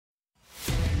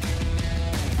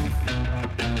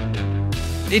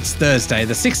It's Thursday,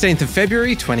 the 16th of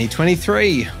February,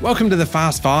 2023. Welcome to the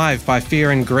Fast Five by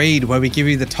Fear and Greed, where we give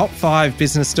you the top 5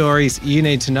 business stories you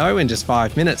need to know in just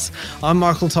 5 minutes. I'm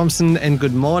Michael Thompson, and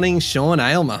good morning, Sean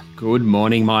Aylmer. Good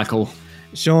morning, Michael.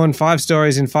 Sean, 5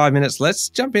 stories in 5 minutes. Let's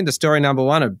jump into story number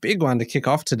 1, a big one to kick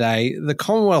off today. The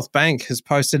Commonwealth Bank has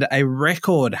posted a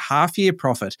record half-year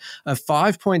profit of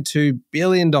 $5.2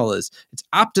 billion. It's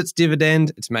upped its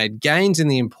dividend, it's made gains in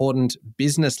the important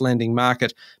business lending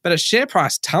market, but its share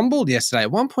price tumbled yesterday.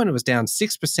 At one point, it was down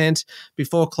 6%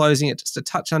 before closing at just a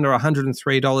touch under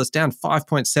 $103, down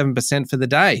 5.7% for the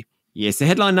day. Yes, the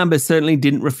headline numbers certainly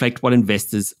didn't reflect what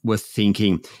investors were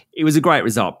thinking. It was a great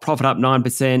result. Profit up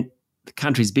 9%. The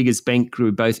country's biggest bank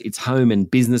grew both its home and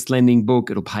business lending book.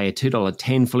 It'll pay a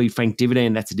 $2.10 fully franked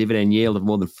dividend. That's a dividend yield of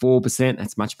more than 4%.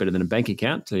 That's much better than a bank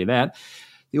account, I'll tell you that.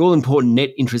 The all-important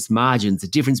net interest margins, the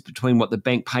difference between what the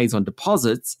bank pays on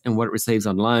deposits and what it receives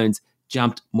on loans,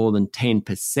 jumped more than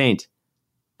 10%.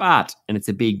 But, and it's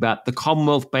a big but, the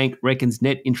Commonwealth Bank reckons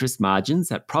net interest margins,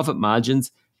 that profit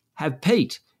margins, have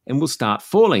peaked and will start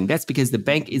falling. That's because the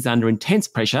bank is under intense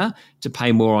pressure to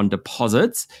pay more on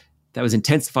deposits. That was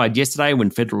intensified yesterday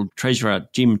when Federal Treasurer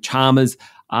Jim Chalmers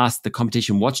asked the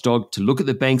competition watchdog to look at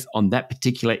the banks on that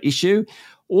particular issue.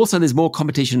 Also, there's more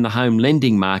competition in the home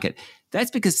lending market.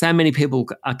 That's because so many people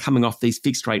are coming off these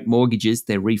fixed rate mortgages.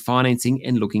 They're refinancing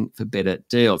and looking for better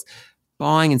deals.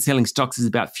 Buying and selling stocks is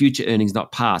about future earnings,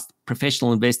 not past.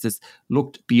 Professional investors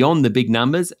looked beyond the big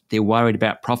numbers. They're worried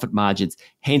about profit margins.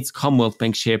 Hence, Commonwealth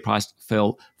Bank share price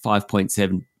fell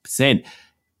 5.7%.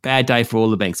 Bad day for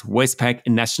all the banks. Westpac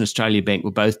and National Australia Bank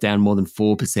were both down more than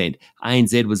 4%.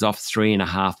 ANZ was off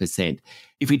 3.5%.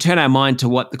 If we turn our mind to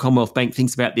what the Commonwealth Bank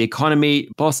thinks about the economy,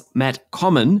 boss Matt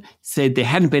Comyn said there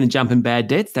hadn't been a jump in bad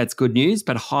debts. That's good news,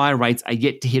 but higher rates are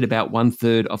yet to hit about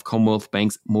 1/3 of Commonwealth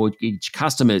Bank's mortgage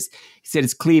customers. He said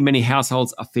it's clear many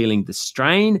households are feeling the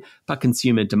strain, but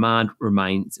consumer demand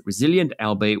remains resilient,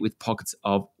 albeit with pockets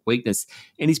of weakness.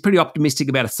 And he's pretty optimistic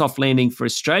about a soft landing for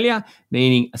Australia,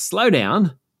 meaning a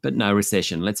slowdown, but no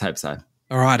recession. Let's hope so.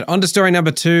 All right, on to story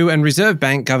number 2. And Reserve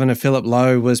Bank Governor Philip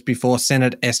Lowe was before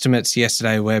Senate estimates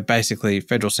yesterday, where basically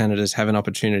federal senators have an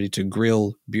opportunity to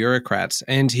grill bureaucrats.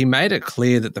 And he made it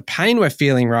clear that the pain we're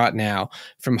feeling right now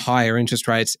from higher interest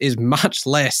rates is much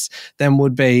less than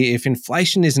would be if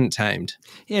inflation isn't tamed.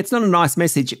 Yeah, it's not a nice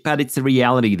message, but it's a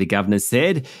reality, the governor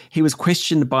said. He was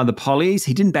questioned by the pollies.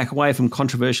 He didn't back away from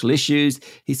controversial issues.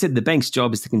 He said the bank's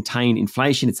job is to contain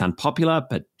inflation. It's unpopular,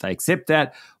 but they accept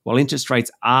that. While interest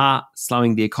rates are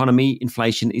slowing the economy,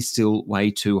 inflation is still way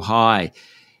too high.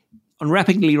 On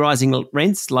rapidly rising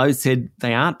rents, Lowe said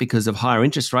they aren't because of higher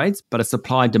interest rates, but a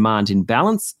supply-demand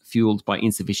imbalance fueled by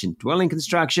insufficient dwelling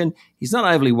construction. He's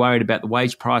not overly worried about the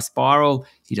wage price spiral.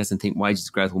 He doesn't think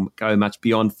wages growth will go much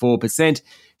beyond 4%.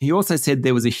 He also said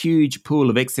there was a huge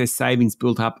pool of excess savings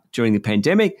built up during the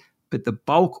pandemic, but the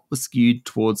bulk was skewed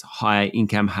towards higher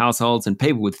income households, and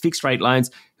people with fixed rate loans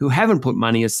who haven't put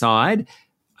money aside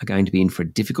are going to be in for a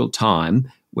difficult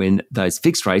time when those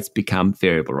fixed rates become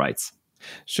variable rates.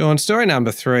 Sean, story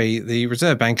number 3, the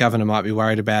Reserve Bank Governor might be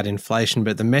worried about inflation,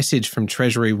 but the message from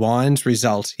Treasury Wine's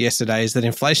result yesterday is that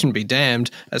inflation be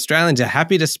damned. Australians are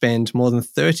happy to spend more than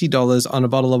 $30 on a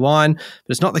bottle of wine, but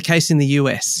it's not the case in the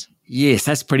US. Yes,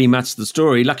 that's pretty much the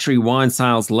story. Luxury wine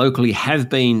sales locally have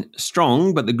been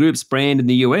strong, but the group's brand in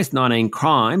the US, 19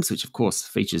 Crimes, which of course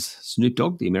features Snoop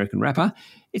Dogg, the American rapper,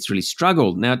 it's really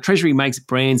struggled. Now, Treasury makes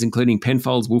brands including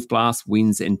Penfolds, Wolf Blass,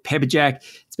 Wynns and Pepperjack.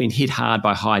 It's been hit hard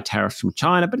by high tariffs from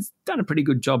China, but it's done a pretty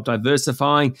good job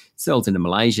diversifying. It sells into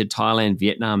Malaysia, Thailand,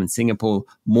 Vietnam and Singapore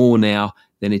more now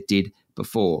than it did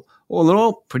before. All in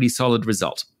all, pretty solid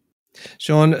result.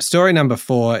 Sean, story number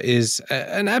 4 is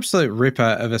an absolute ripper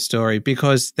of a story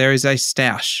because there is a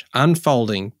stoush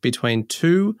unfolding between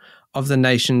 2 of the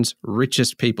nation's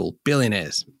richest people,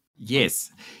 billionaires. Yes.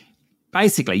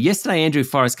 Basically, yesterday Andrew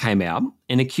Forrest came out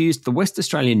and accused the West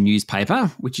Australian newspaper,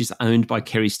 which is owned by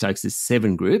Kerry Stokes'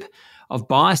 Seven Group, of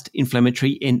biased,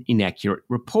 inflammatory and inaccurate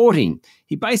reporting.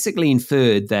 He basically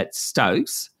inferred that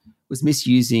Stokes was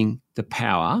misusing the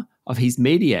power of his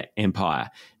media empire.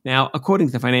 Now, according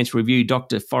to the Financial Review,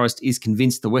 Dr. Forrest is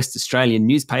convinced the West Australian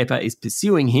newspaper is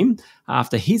pursuing him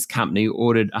after his company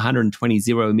ordered 120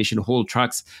 zero-emission haul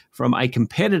trucks from a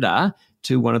competitor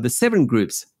to one of the Seven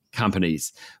Group's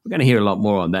companies. We're going to hear a lot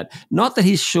more on that. Not that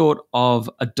he's short of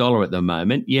 $1 at the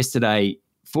moment. Yesterday,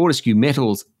 Fortescue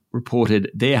Metals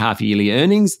reported their half-yearly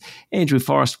earnings. Andrew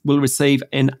Forrest will receive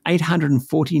an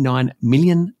 $849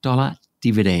 million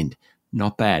dividend.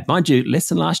 Not bad. Mind you, less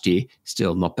than last year,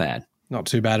 still not bad. Not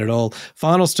too bad at all.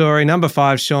 Final story, number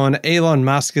 5, Sean. Elon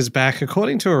Musk is back.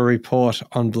 According to a report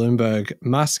on Bloomberg,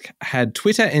 Musk had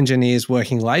Twitter engineers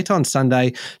working late on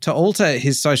Sunday to alter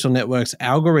his social network's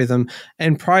algorithm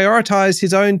and prioritize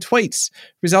his own tweets,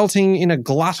 resulting in a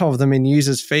glut of them in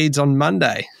users' feeds on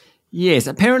Monday. Yes,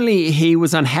 apparently he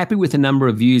was unhappy with the number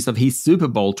of views of his Super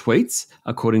Bowl tweets,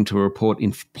 according to a report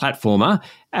in Platformer.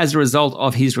 As a result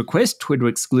of his request, Twitter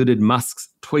excluded Musk's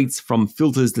tweets from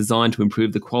filters designed to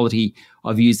improve the quality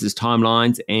of users'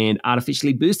 timelines and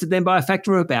artificially boosted them by a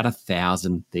factor of about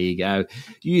 1,000. There you go.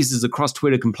 Users across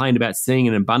Twitter complained about seeing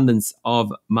an abundance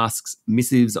of Musk's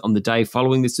missives on the day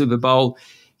following the Super Bowl.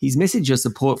 His message of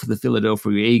support for the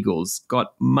Philadelphia Eagles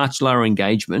got much lower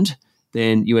engagement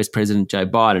than US President Joe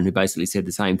Biden, who basically said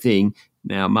the same thing.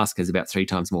 Now, Musk has about 3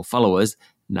 times more followers,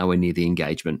 nowhere near the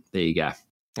engagement. There you go.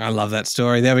 I love that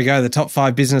story. There we go. The top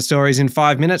 5 business stories in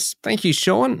 5 minutes. Thank you,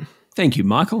 Sean. Thank you,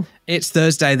 Michael. It's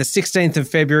Thursday, the 16th of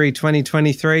February,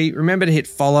 2023. Remember to hit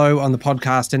follow on the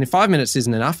podcast. And if 5 minutes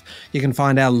isn't enough, you can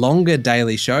find our longer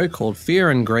daily show called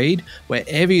Fear and Greed,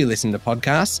 wherever you listen to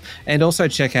podcasts. And also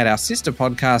check out our sister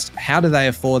podcast, How Do They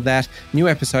Afford That? New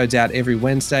episodes out every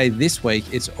Wednesday. This week,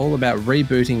 it's all about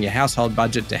rebooting your household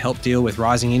budget to help deal with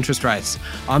rising interest rates.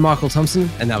 I'm Michael Thompson,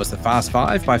 and that was the Fast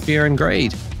 5 by Fear and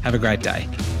Greed. Have a great day.